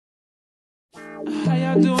How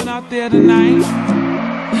y'all doing out there tonight?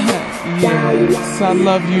 Yes, I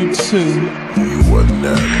love you too.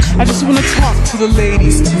 I just want to talk to the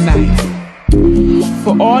ladies tonight.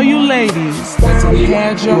 For all you ladies that done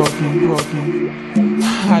had your broken,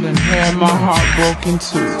 I done had my heart broken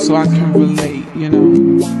too, so I can relate, you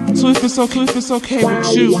know. So if it's okay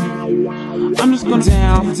with you, I'm just gonna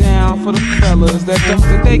down for the fellas that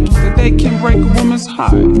they can break a woman's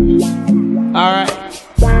heart. Alright,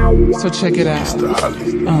 so check it out. I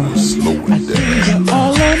give you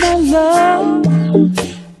all of my love,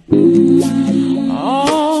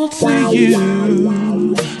 all to you,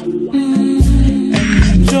 and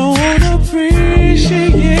you don't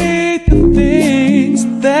appreciate the things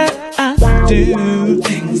that I do.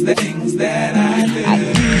 Things that I do. I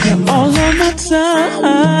give you all of my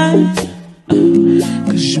time,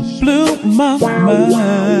 'cause you blew my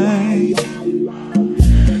mind.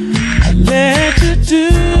 I let you do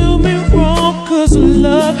me wrong, 'cause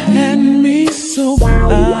love had me so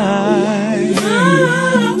blind.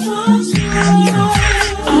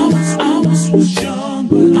 I was young,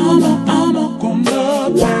 but I'm a grown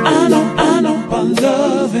up. I know about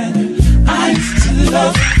loving. I used to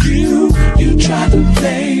love you. You tried to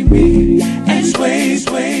play me and sway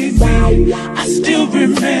me. I still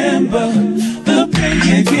remember the pain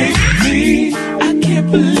you gave me. I can't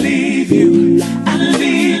believe you. I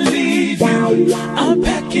leave you. I'm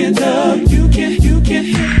packing up. You can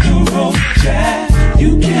hit the road, Jack.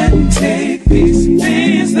 You can't take these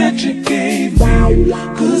things that you gave me,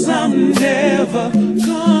 'cause I'm never coming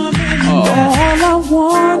back. All I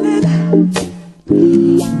wanted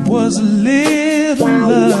was a little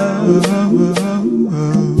love,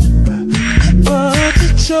 but you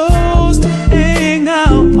chose to hang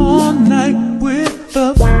out all night with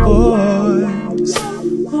the boys. So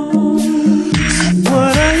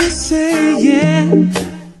what are you saying?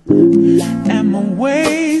 Am I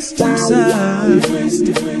wasting time?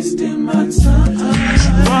 Wasting my time.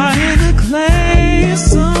 Trying to claim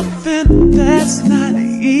something that's not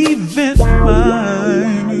even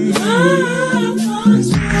mine.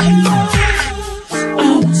 I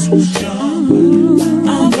was young,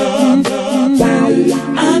 I'm loving.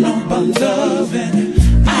 I know about loving.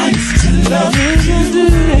 I used to love you.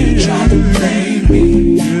 You tried to play me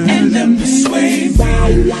and then persuade me.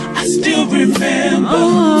 I still remember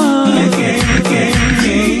the game you gave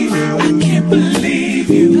me. I can't believe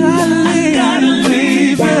you. I gotta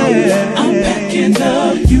leave you. I'm packing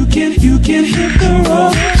up. You can hit the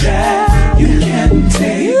road, Jack. You can't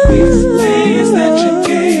take these things that you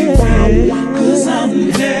gave me, 'cause I'm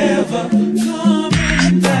never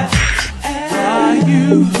coming back. Why you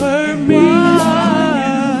hurt me?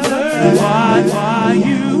 Why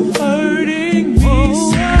you hurting me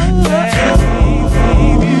so bad?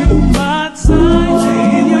 Gave you my time,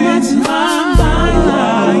 gave you my mind.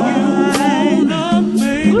 Why you wanna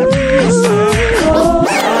make me sad?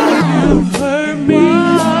 Why you hurt me?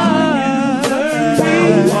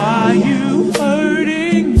 Why you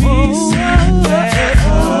hurting me so bad?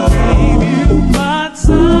 Gave you my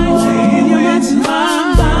time, gave you my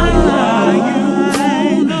mind. Why you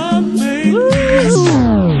wanna make me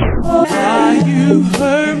sad? Why you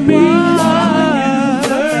hurt me?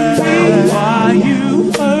 Why you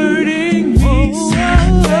hurting me so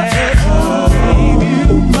bad? Gave you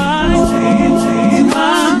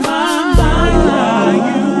my mind. Why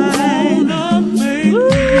you wanna make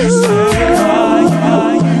me sad? Why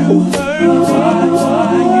you hurt?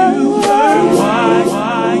 Why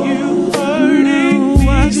you hurting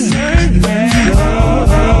me so bad?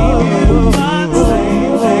 Gave you my time,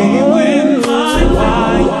 with my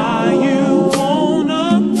mind. Why you wanna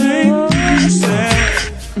make me sad?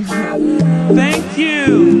 Thank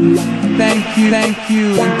you,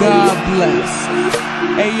 and God bless.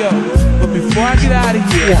 Hey yo, but before I get out of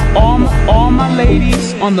here, all my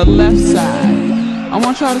ladies on the left side, I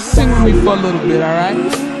want y'all to sing with me for a little bit, alright?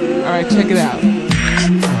 Alright, check it out.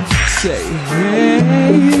 Say, hey,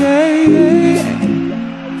 hey, hey,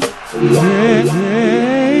 hey,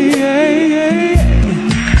 hey, hey,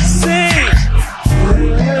 sing.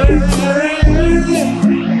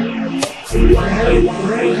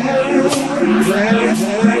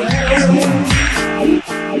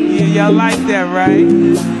 Yeah, y'all like that, right?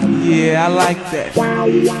 Yeah, I like that.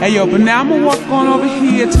 Hey yo, but now I'm gonna walk on over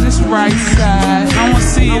here to this right side. I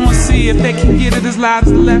wanna see if they can get it as loud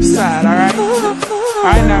as the left side, alright?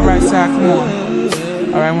 Alright, now right side, come on.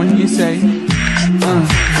 Alright, when you say, yeah,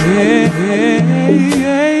 yeah, yeah,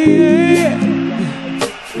 yeah,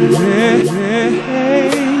 yeah, yeah,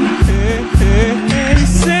 yeah.